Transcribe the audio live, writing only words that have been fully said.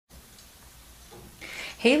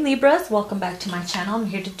Hey Libras, welcome back to my channel. I'm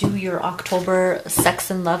here to do your October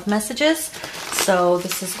sex and love messages. So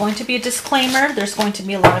this is going to be a disclaimer. There's going to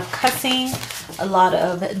be a lot of cussing, a lot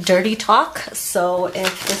of dirty talk. So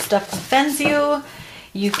if this stuff offends you,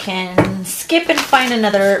 you can skip and find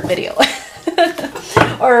another video.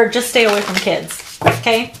 Or just stay away from kids,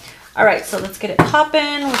 okay? All right, so let's get it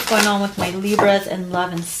popping. What's going on with my Libras and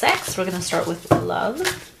love and sex? We're gonna start with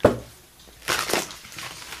love.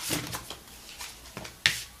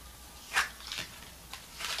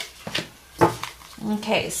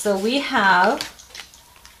 Okay, so we have,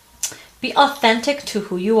 be authentic to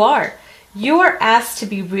who you are. You are asked to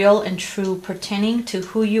be real and true, pertaining to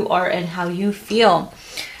who you are and how you feel.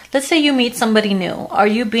 Let's say you meet somebody new. Are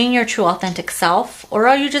you being your true authentic self? Or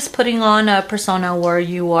are you just putting on a persona where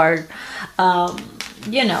you are,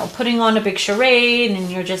 you know, putting on a big charade and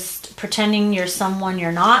you're just pretending you're someone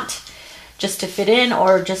you're not, just to fit in,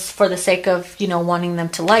 or just for the sake of, you know, wanting them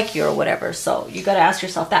to like you or whatever. So you got to ask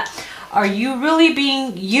yourself that. Are you really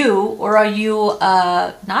being you, or are you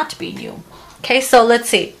not being you? Okay, so let's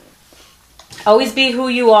see. Always be who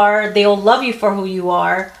you are. They'll love you for who you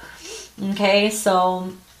are. Okay,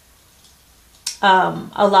 so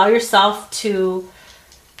allow yourself to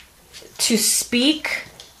speak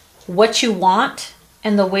what you want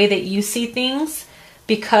and the way that you see things,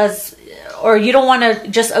 because, or you don't want to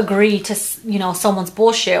just agree to, you know, someone's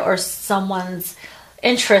bullshit or someone's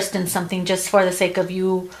interest in something just for the sake of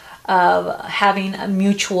you having a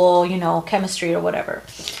mutual, you know, chemistry or whatever.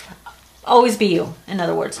 Always be you, in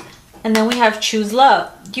other words. And then we have choose love.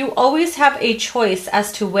 You always have a choice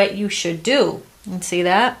as to what you should do. You see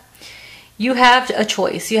that? You have a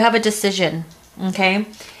choice. You have a decision. Okay?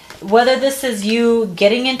 Whether this is you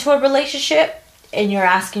getting into a relationship and you're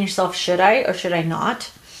asking yourself, should I or should I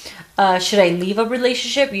not? Should I leave a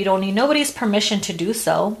relationship? You don't need nobody's permission to do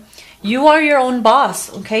so. You are your own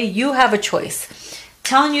boss. Okay? You have a choice.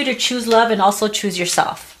 Telling you to choose love and also choose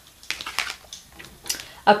yourself.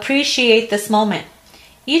 Appreciate this moment.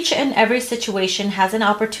 Each and every situation has an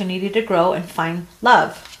opportunity to grow and find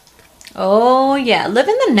love. Oh yeah, live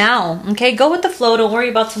in the now. Okay, go with the flow. Don't worry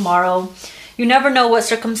about tomorrow. You never know what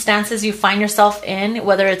circumstances you find yourself in,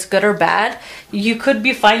 whether it's good or bad. You could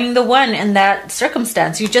be finding the one in that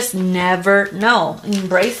circumstance. You just never know.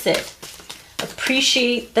 Embrace it.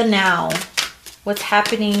 Appreciate the now. What's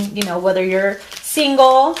happening, you know, whether you're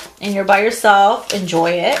single and you're by yourself,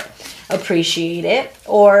 enjoy it, appreciate it.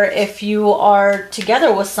 Or if you are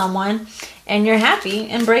together with someone and you're happy,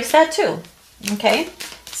 embrace that too. Okay,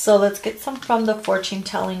 so let's get some from the fortune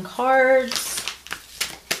telling cards.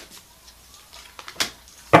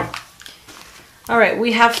 All right,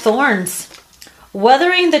 we have thorns.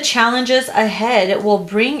 Weathering the challenges ahead will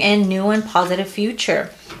bring in new and positive future.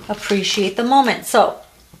 Appreciate the moment. So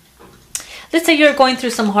let's say you're going through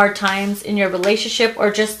some hard times in your relationship,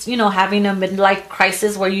 or just, you know, having a midlife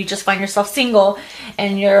crisis where you just find yourself single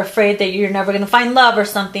and you're afraid that you're never going to find love or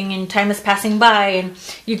something, and time is passing by and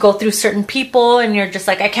you go through certain people and you're just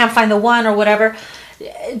like, I can't find the one or whatever.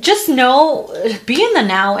 Just know, be in the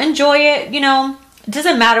now, enjoy it. You know, it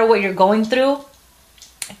doesn't matter what you're going through.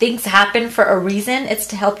 Things happen for a reason. It's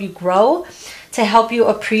to help you grow, to help you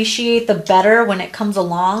appreciate the better when it comes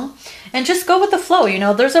along. And just go with the flow. You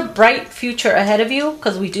know, there's a bright future ahead of you,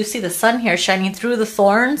 because we do see the sun here shining through the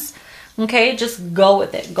thorns. Okay, just go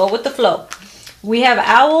with it. Go with the flow. We have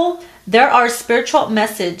owl. There are spiritual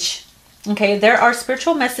message. Okay, there are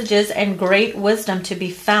spiritual messages and great wisdom to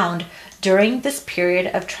be found during this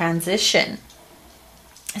period of transition.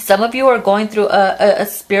 Some of you are going through a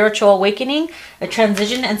spiritual awakening, a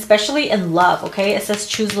transition, and especially in love, okay? It says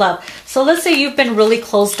choose love. So let's say you've been really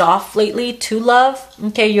closed off lately to love,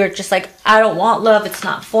 okay? You're just like, I don't want love. It's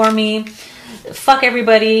not for me. Fuck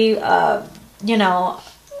everybody. You know,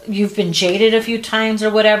 you've been jaded a few times or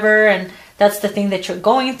whatever, and that's the thing that you're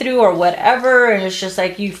going through or whatever, and it's just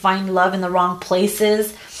like you find love in the wrong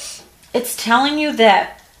places. It's telling you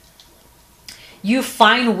that you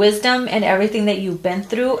find wisdom in everything that you've been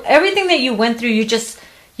through. Everything that you went through,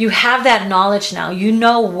 you have that knowledge now. You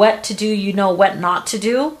know what to do. You know what not to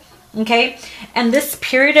do. Okay? And this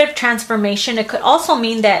period of transformation, it could also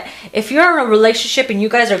mean that if you're in a relationship and you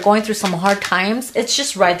guys are going through some hard times, it's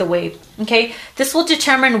just ride the wave. Okay? This will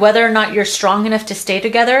determine whether or not you're strong enough to stay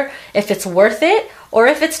together, if it's worth it, or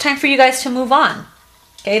if it's time for you guys to move on.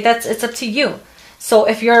 Okay? It's up to you. So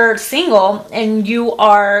if you're single and you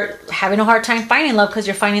are having a hard time finding love because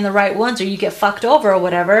you're finding the right ones, or you get fucked over or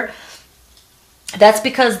whatever, that's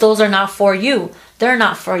because those are not for you. They're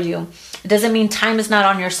not for you. It doesn't mean time is not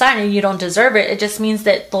on your side and you don't deserve it. It just means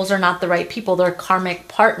that those are not the right people. They're karmic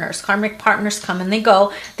partners. Karmic partners come and they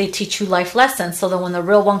go. They teach you life lessons so that when the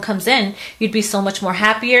real one comes in, you'd be so much more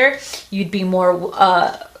happier. You'd be more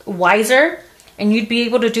wiser, and you'd be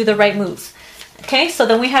able to do the right moves. Okay, so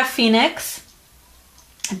then we have Phoenix.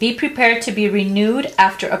 Be prepared to be renewed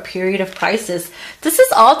after a period of crisis. This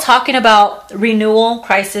is all talking about renewal,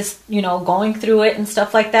 crisis, you know, going through it and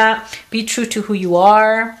stuff like that. Be true to who you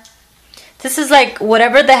are. This is like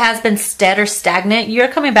whatever that has been dead or stagnant, you're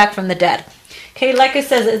coming back from the dead. Okay, like I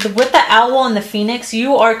said, with the owl and the phoenix,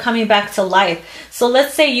 you are coming back to life. So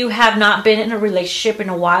let's say you have not been in a relationship in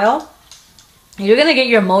a while. You're going to get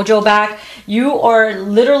your mojo back. You are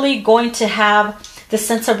literally going to have the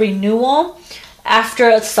sense of renewal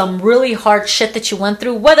after some really hard shit that you went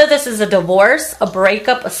through. Whether this is a divorce, a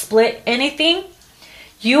breakup, a split, anything,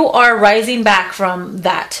 you are rising back from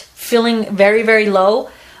that, feeling very, very low.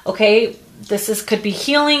 Okay, this could be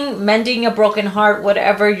healing, mending a broken heart,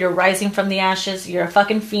 whatever. You're rising from the ashes. You're a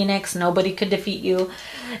fucking phoenix. Nobody could defeat you.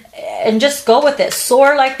 And just go with it.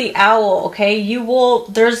 Soar like the owl, okay? You will,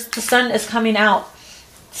 the sun is coming out.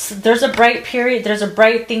 There's a bright period. There's a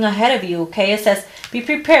bright thing ahead of you, okay? It says, be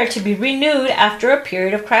prepared to be renewed after a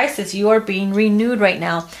period of crisis. You are being renewed right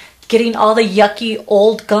now. Getting all the yucky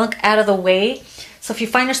old gunk out of the way. So if you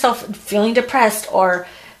find yourself feeling depressed or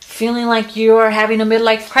feeling like you are having a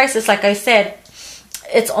midlife crisis, like I said,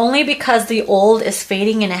 it's only because the old is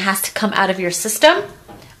fading and it has to come out of your system,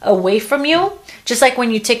 away from you. Just like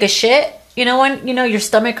when you take a shit, you know, when you know your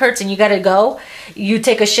stomach hurts and you gotta go, you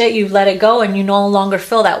take a shit, you let it go, and you no longer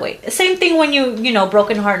feel that way. Same thing when you know,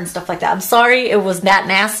 broken heart and stuff like that. I'm sorry it was that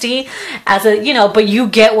nasty, as a, you know, but you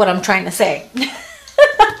get what I'm trying to say.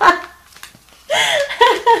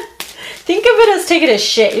 Think of it as taking a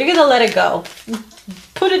shit. You're gonna let it go.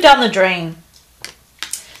 Put it down the drain.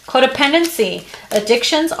 Codependency.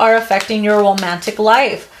 Addictions are affecting your romantic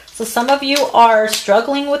life. So some of you are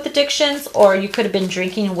struggling with addictions, or you could have been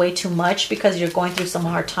drinking way too much because you're going through some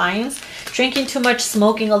hard times. Drinking too much,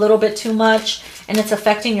 smoking a little bit too much, and it's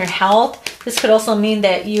affecting your health. This could also mean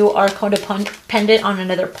that you are codependent on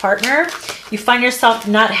another partner. You find yourself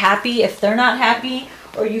not happy if they're not happy,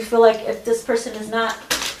 or you feel like if this person is not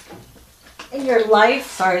in your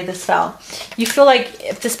life, sorry, this fell. You feel like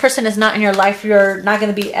if this person is not in your life, you're not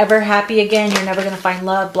going to be ever happy again. You're never going to find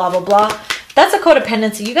love, blah, blah, blah. That's a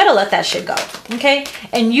codependency. You got to let that shit go. Okay.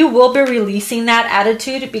 And you will be releasing that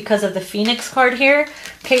attitude because of the Phoenix card here.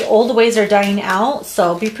 Okay. Old ways are dying out.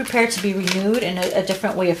 So be prepared to be renewed in a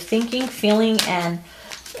different way of thinking, feeling, and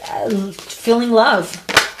feeling love.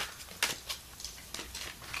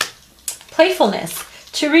 Playfulness.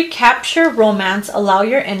 To recapture romance, allow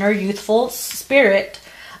your inner youthful spirit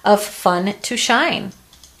of fun to shine.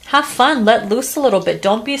 Have fun. Let loose a little bit.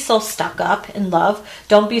 Don't be so stuck up in love.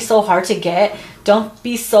 Don't be so hard to get. Don't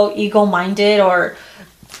be so ego-minded or,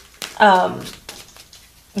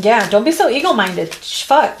 yeah, don't be so ego-minded.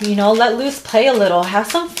 Fuck, you know, let loose, play a little,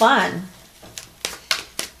 have some fun.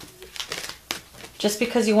 Just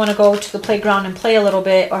because you want to go to the playground and play a little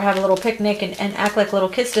bit or have a little picnic and act like little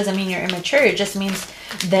kids doesn't mean you're immature. It just means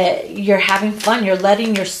that you're having fun. You're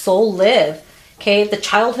letting your soul live. Okay? The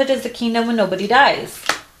childhood is the kingdom when nobody dies.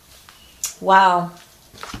 Wow.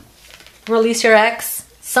 Release your ex.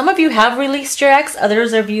 Some of you have released your ex.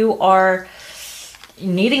 Others of you are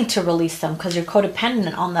needing to release them because you're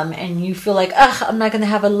codependent on them and you feel like, ugh, I'm not going to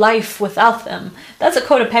have a life without them. That's a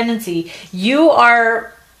codependency.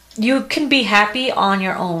 You can be happy on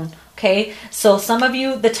your own, okay? So some of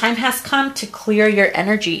you, the time has come to clear your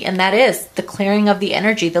energy, and that is the clearing of the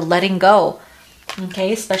energy, the letting go,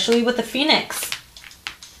 okay? Especially with the Phoenix.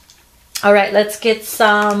 All right, let's get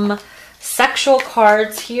some sexual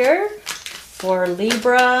cards here for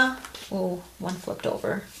Libra. Oh, one flipped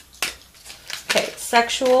over. Okay,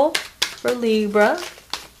 sexual for Libra.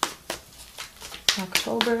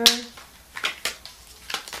 October.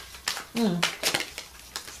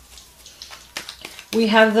 We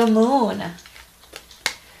have the moon.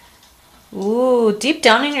 Ooh, deep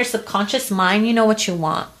down in your subconscious mind, you know what you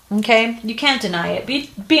want, okay? You can't deny it.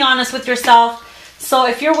 Be honest with yourself. So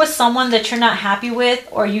if you're with someone that you're not happy with,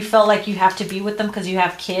 or you felt like you have to be with them because you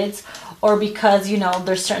have kids, or because, you know,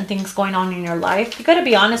 there's certain things going on in your life, you got to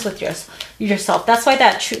be honest with yourself. That's why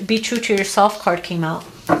that be true to yourself card came out,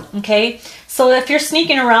 okay? So if you're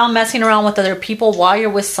sneaking around, messing around with other people while you're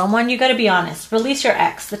with someone, you got to be honest. Release your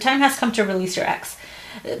ex. The time has come to release your ex.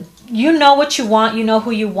 You know what you want. You know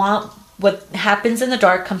who you want. What happens in the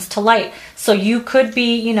dark comes to light. So you could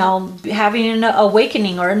be, you know, having an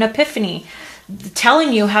awakening or an epiphany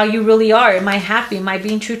telling you how you really are. Am I happy? Am I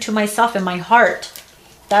being true to myself and my heart?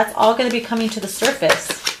 That's all going to be coming to the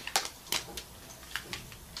surface.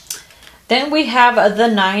 Then we have the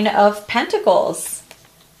Nine of Pentacles.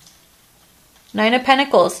 Nine of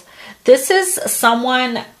Pentacles. This is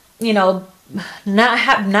someone, you know,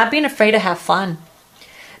 not being afraid to have fun.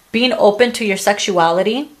 Being open to your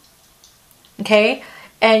sexuality. Okay?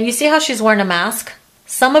 And you see how she's wearing a mask?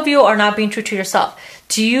 Some of you are not being true to yourself.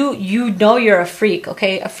 You know you're a freak,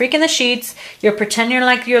 okay? A freak in the sheets. You're pretending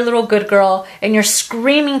like you're a little good girl. And you're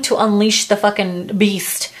screaming to unleash the fucking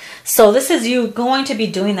beast. So this is you going to be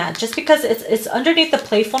doing that. Just because it's underneath the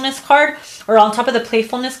playfulness card or on top of the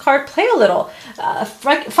playfulness card, play a little.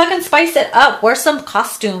 Fucking spice it up. Wear some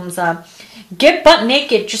costumes. Get butt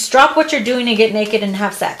naked. Just drop what you're doing and get naked and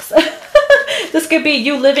have sex. This could be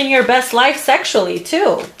you living your best life sexually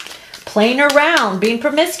too. Playing around, being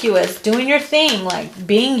promiscuous, doing your thing, like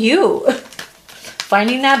being you.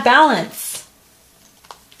 Finding that balance.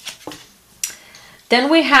 Then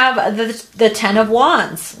we have the Ten of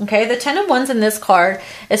Wands. Okay, the Ten of Wands in this card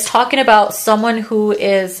is talking about someone who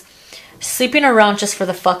is sleeping around just for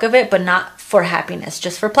the fuck of it, but not for happiness,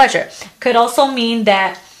 just for pleasure. Could also mean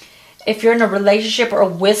that if you're in a relationship or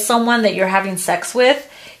with someone that you're having sex with,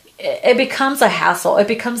 it becomes a hassle. It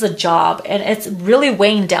becomes a job. And it's really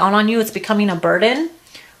weighing down on you. It's becoming a burden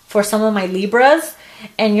for some of my Libras.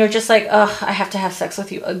 And you're just like, ugh, I have to have sex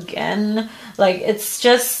with you again. Like, it's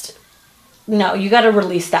just, no, you got to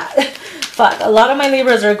release that. Fuck. A lot of my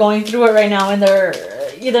Libras are going through it right now. And they're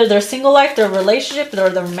either their single life, their relationship,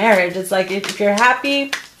 or their marriage. It's like, if you're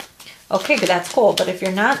happy, okay, that's cool. But if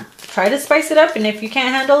you're not, try to spice it up. And if you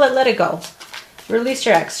can't handle it, let it go. Release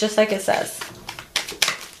your ex, just like it says.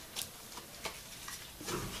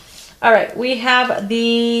 All right, we have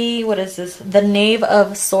the, what is this? The Knave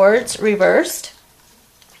of Swords reversed.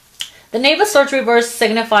 The Knave of Swords reversed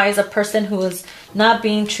signifies a person who is not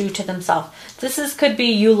being true to themselves. This could be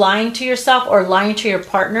you lying to yourself or lying to your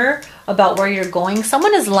partner about where you're going.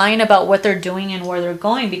 Someone is lying about what they're doing and where they're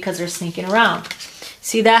going because they're sneaking around.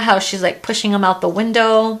 See that? How she's like pushing them out the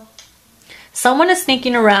window. Someone is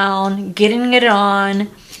sneaking around, getting it on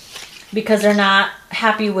because they're not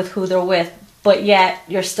happy with who they're with. But yet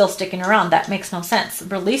you're still sticking around. That makes no sense.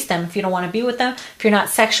 Release them if you don't want to be with them. If you're not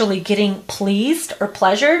sexually getting pleased or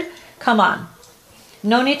pleasured, come on.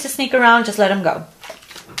 No need to sneak around. Just let them go.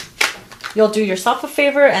 You'll do yourself a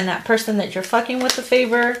favor and that person that you're fucking with a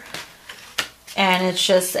favor. And it's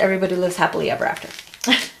just everybody lives happily ever after.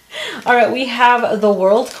 All right, we have the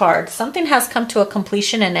World card. Something has come to a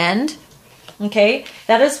completion and end. Okay,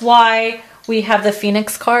 that is why we have the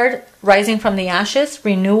Phoenix card, rising from the ashes,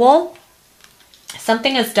 renewal.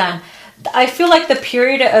 Something is done. I feel like the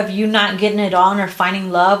period of you not getting it on or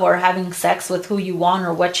finding love or having sex with who you want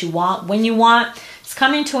or what you want, when you want, it's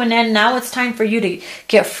coming to an end. Now it's time for you to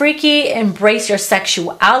get freaky, embrace your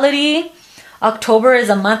sexuality. October is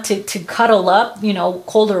a month to cuddle up, you know,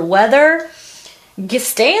 colder weather.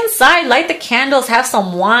 Stay inside, light the candles, have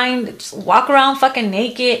some wine, just walk around fucking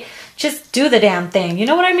naked. Just do the damn thing. You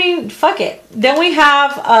know what I mean? Fuck it. Then we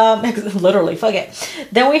have, literally, fuck it.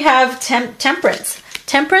 Then we have Temperance.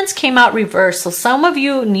 Temperance came out reversed. So some of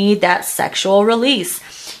you need that sexual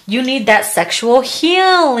release. You need that sexual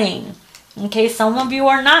healing. Okay, some of you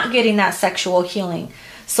are not getting that sexual healing.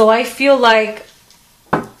 So I feel like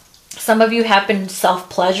some of you have been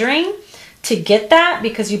self-pleasuring to get that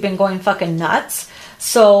because you've been going fucking nuts.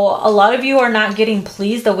 So a lot of you are not getting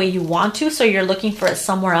pleased the way you want to, so you're looking for it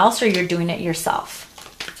somewhere else or you're doing it yourself.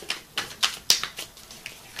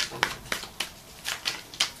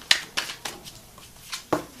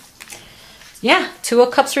 Yeah, Two of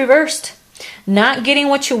Cups reversed. Not getting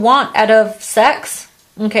what you want out of sex,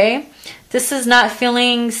 okay? This is not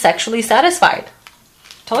feeling sexually satisfied.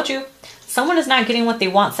 Told you. Someone is not getting what they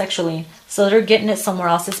want sexually, so they're getting it somewhere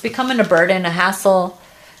else. It's becoming a burden, a hassle.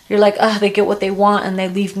 You're like, oh, they get what they want and they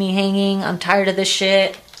leave me hanging. I'm tired of this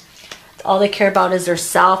shit. All they care about is their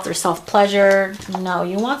self-pleasure. No,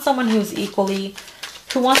 you want someone who's equally,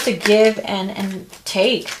 who wants to give and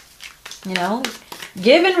take, you know,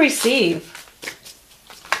 give and receive.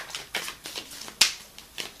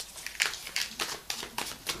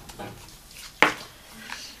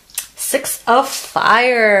 Six of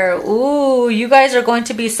Fire. Ooh, you guys are going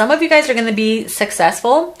to be, some of you guys are going to be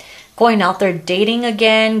successful. Going out there, dating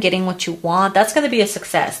again, getting what you want. That's going to be a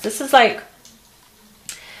success. This is like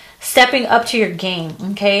stepping up to your game,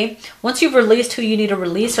 okay? Once you've released who you need to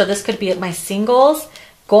release, or this could be at my singles,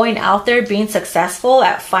 going out there, being successful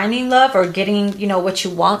at finding love or getting, you know, what you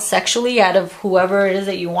want sexually out of whoever it is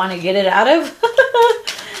that you want to get it out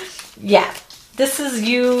of. Yeah. This is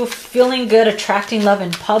you feeling good, attracting love in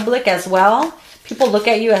public as well. People look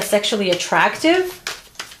at you as sexually attractive.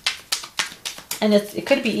 And it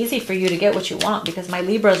could be easy for you to get what you want because my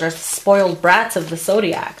Libras are spoiled brats of the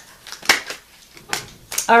zodiac.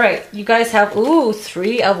 All right, you guys have, ooh,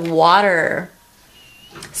 3 of water.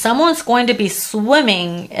 Someone's going to be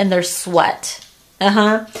swimming in their sweat.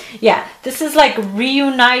 Yeah, this is like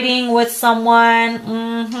reuniting with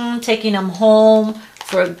someone, taking them home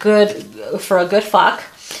for a good fuck.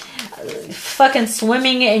 Fucking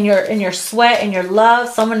swimming in your sweat and your love.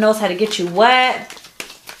 Someone knows how to get you wet.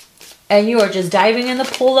 And you are just diving in the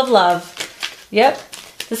pool of love. Yep.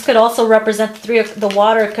 This could also represent 3 of the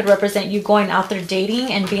water. It could represent you going out there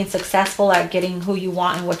dating and being successful at getting who you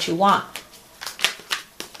want and what you want.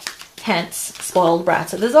 Hence, spoiled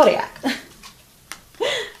brats of the zodiac.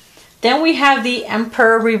 Then we have the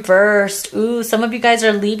Emperor reversed. Ooh, some of you guys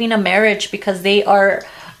are leaving a marriage because they are,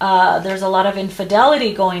 there's a lot of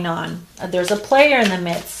infidelity going on. There's a player in the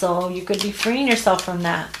midst, so you could be freeing yourself from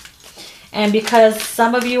that. And because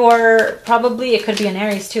some of you are probably, it could be an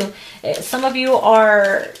Aries too, some of you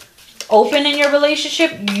are open in your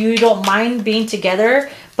relationship. You don't mind being together,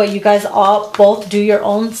 but you guys all both do your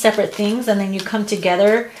own separate things, and then you come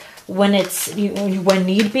together when it's when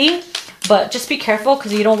need be. But just be careful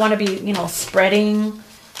because you don't want to be, you know, spreading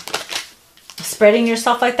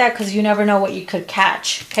yourself like that, because you never know what you could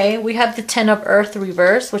catch. Okay, we have the 10 of Earth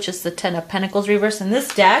reverse, which is the 10 of Pentacles reverse in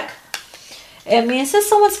this deck. It means that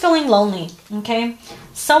someone's feeling lonely, okay?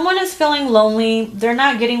 Someone is feeling lonely. They're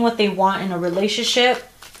not getting what they want in a relationship.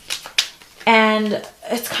 And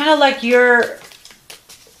it's kind of like you're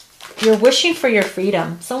wishing for your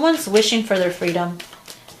freedom. Someone's wishing for their freedom.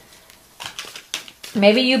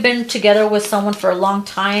 Maybe you've been together with someone for a long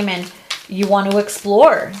time and you want to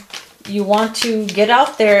explore. You want to get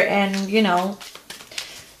out there and, you know,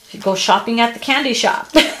 go shopping at the candy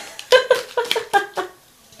shop.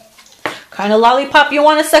 Kind of lollipop you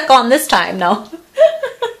want to suck on this time, no?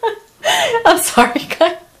 I'm sorry,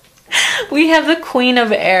 guys. We have the Queen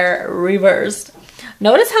of Air reversed.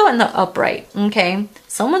 Notice how in the upright, okay,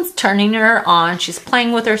 someone's turning her on. She's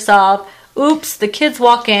playing with herself. Oops, the kids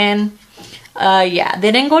walk in. Yeah,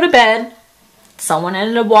 they didn't go to bed. Someone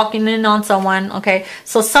ended up walking in on someone, okay?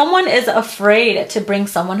 So someone is afraid to bring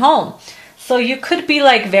someone home. So you could be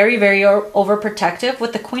like very, very overprotective.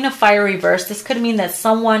 With the Queen of Fire reversed, this could mean that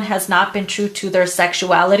someone has not been true to their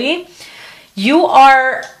sexuality. You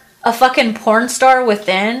are a fucking porn star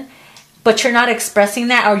within, but you're not expressing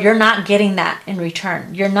that, or you're not getting that in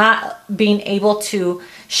return. You're not being able to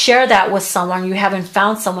share that with someone. You haven't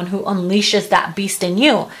found someone who unleashes that beast in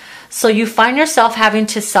you. So you find yourself having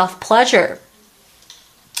to self-pleasure.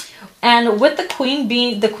 And with the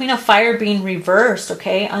Queen of Fire being reversed,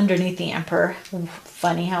 okay, underneath the Emperor.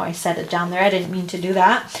 Funny how I said it down there. I didn't mean to do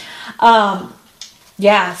that.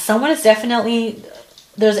 Yeah, someone is definitely,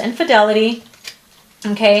 there's infidelity,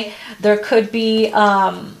 okay? There could be,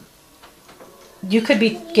 you could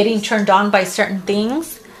be getting turned on by certain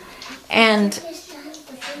things. And,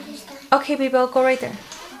 okay, baby, I'll go right there.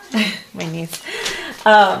 My niece.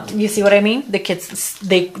 You see what I mean? The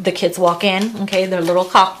kids walk in, okay? They're little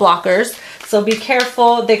cock blockers. So be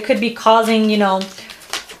careful. They could be causing, you know,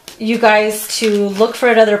 you guys to look for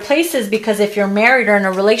it other places, because if you're married or in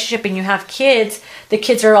a relationship and you have kids, the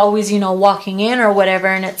kids are always, you know, walking in or whatever,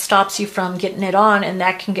 and it stops you from getting it on, and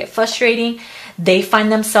that can get frustrating. They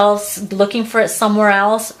find themselves looking for it somewhere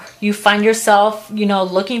else. You find yourself, you know,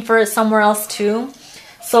 looking for it somewhere else too.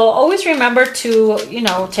 So always remember to, you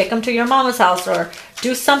know, take them to your mama's house, or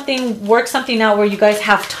do something, work something out where you guys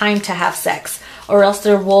have time to have sex, or else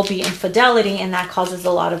there will be infidelity, and that causes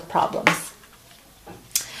a lot of problems.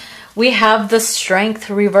 We have the Strength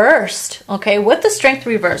reversed, okay? With the Strength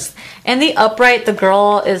reversed, in the upright, the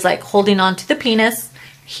girl is like holding on to the penis.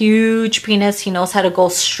 Huge penis. He knows how to go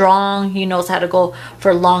strong. He knows how to go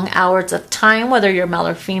for long hours of time, whether you're male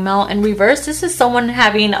or female. In reverse, this is someone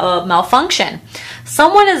having a malfunction.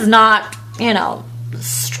 Someone is not, you know,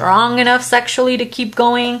 strong enough sexually to keep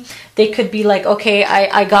going. They could be like, okay,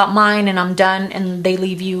 I got mine and I'm done, and they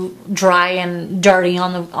leave you dry and dirty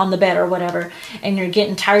on the bed or whatever, and you're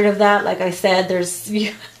getting tired of that. Like I said,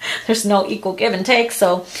 there's no equal give and take,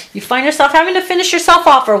 so you find yourself having to finish yourself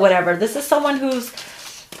off or whatever. This is someone who's,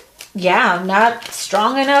 yeah, not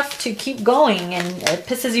strong enough to keep going, and it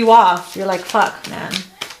pisses you off. You're like, fuck, man,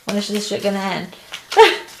 when is this shit gonna end?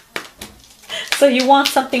 So you want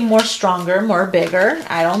something more stronger, more bigger.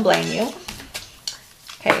 I don't blame you.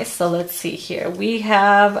 Okay, so let's see here. We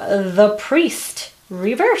have the Priest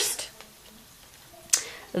reversed.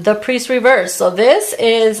 The Priest reversed. So this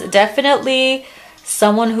is definitely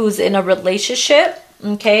someone who's in a relationship,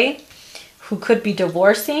 okay, who could be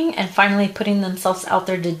divorcing and finally putting themselves out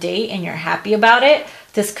there to date, and you're happy about it.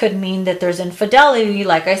 This could mean that there's infidelity,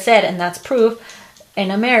 like I said, and that's proof in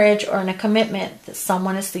a marriage or in a commitment that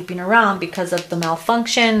someone is sleeping around because of the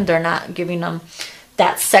malfunction. They're not giving them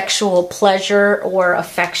that sexual pleasure or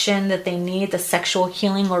affection that they need, the sexual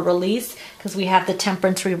healing or release, because we have the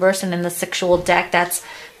Temperance reverse, and in the sexual deck, that's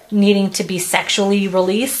needing to be sexually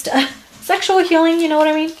released. Sexual healing, you know what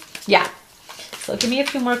I mean? Yeah. So give me a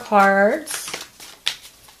few more cards.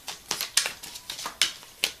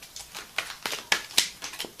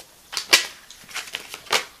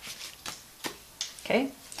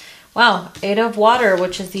 Okay. Wow. 8 of Water,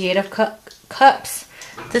 which is the 8 of Cups.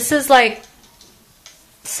 This is like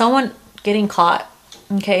someone getting caught.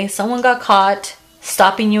 Okay. Someone got caught,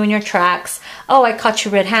 stopping you in your tracks. Oh, I caught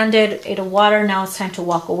you red-handed. 8 of Water. Now it's time to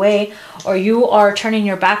walk away. Or you are turning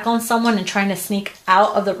your back on someone and trying to sneak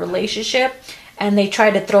out of the relationship, and they try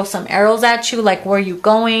to throw some arrows at you, like, where are you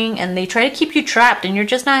going? And they try to keep you trapped, and you're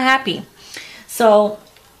just not happy. So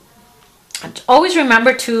always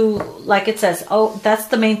remember to, like it says, oh, that's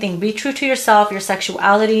the main thing. Be true to yourself, your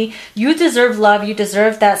sexuality. You deserve love. You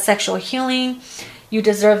deserve that sexual healing. You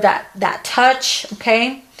deserve that touch,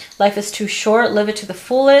 okay? Life is too short. Live it to the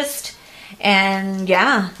fullest. And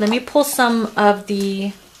yeah, let me pull some of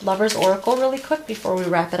the Lover's Oracle really quick before we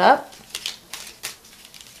wrap it up.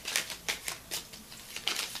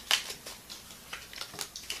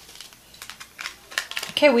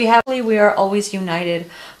 Okay, we are always united.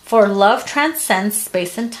 For love transcends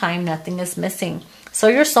space and time, nothing is missing. So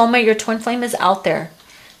your soulmate, your twin flame is out there.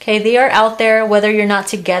 Okay, they are out there. Whether you're not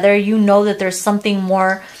together, you know that there's something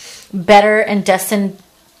more better and destined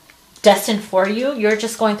for you. You're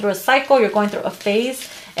just going through a cycle, you're going through a phase,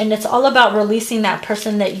 and it's all about releasing that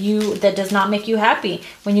person that does not make you happy.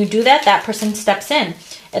 When you do that, that person steps in.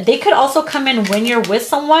 They could also come in when you're with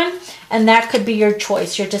someone, and that could be your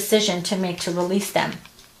choice, your decision to make, to release them.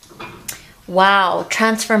 Wow,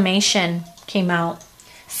 transformation came out.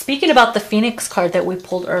 Speaking about the Phoenix card that we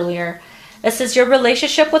pulled earlier, it says your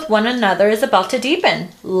relationship with one another is about to deepen.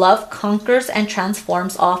 Love conquers and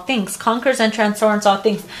transforms all things. Conquers and transforms all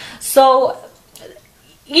things. So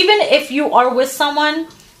even if you are with someone,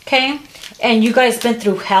 okay, and you guys been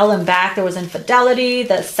through hell and back, there was infidelity,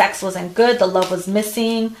 the sex wasn't good, the love was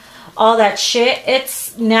missing, all that shit,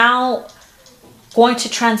 it's now going to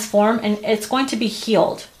transform and it's going to be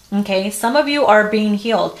healed. Okay, some of you are being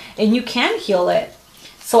healed and you can heal it.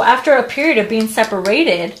 So after a period of being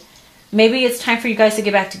separated, maybe it's time for you guys to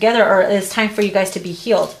get back together, or it's time for you guys to be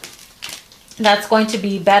healed. That's going to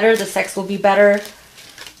be better. The sex will be better.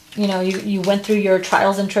 You know, you went through your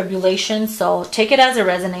trials and tribulations, so take it as it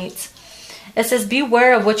resonates. It says,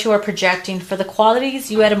 beware of what you are projecting, for the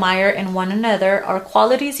qualities you admire in one another are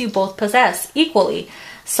qualities you both possess equally.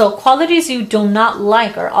 So qualities you do not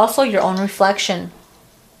like are also your own reflection.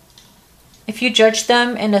 If you judge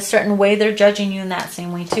them in a certain way, they're judging you in that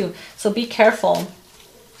same way too. So be careful.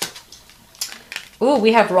 Ooh,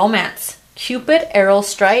 we have romance. Cupid arrow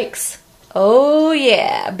strikes. Oh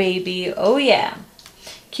yeah, baby. Oh yeah.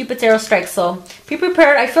 Cupid's arrow strikes. So be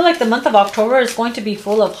prepared. I feel like the month of October is going to be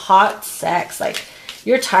full of hot sex. Like,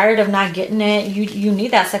 you're tired of not getting it. You need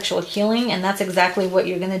that sexual healing, and that's exactly what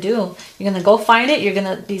you're going to do. You're going to go find it. You're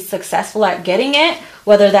going to be successful at getting it,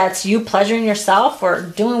 whether that's you pleasuring yourself or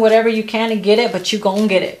doing whatever you can to get it, but you go and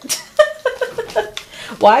get it.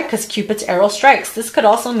 Why? Because Cupid's arrow strikes. This could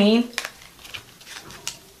also mean,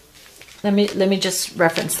 let me just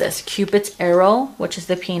reference this. Cupid's arrow, which is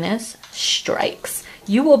the penis, strikes.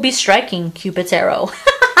 You will be striking Cupid's arrow.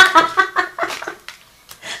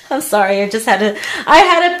 I'm sorry, I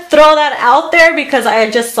had to throw that out there because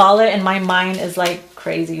I just saw it and my mind is like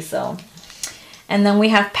crazy. So, and then we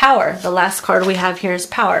have power. The last card we have here is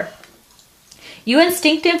power. You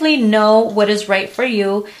instinctively know what is right for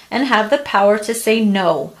you and have the power to say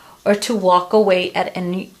no or to walk away at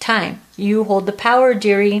any time. You hold the power,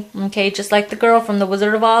 dearie. Okay, just like the girl from The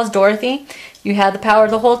Wizard of Oz, Dorothy. You had the power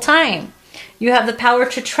the whole time. You have the power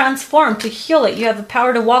to transform, to heal it. You have the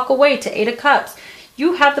power to walk away, to 8 of Cups.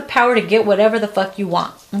 You have the power to get whatever the fuck you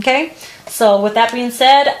want. Okay? So with that being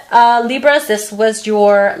said, Libras, this was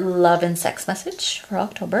your love and sex message for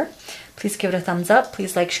October. Please give it a thumbs up.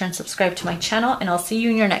 Please like, share, and subscribe to my channel. And I'll see you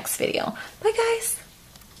in your next video. Bye, guys.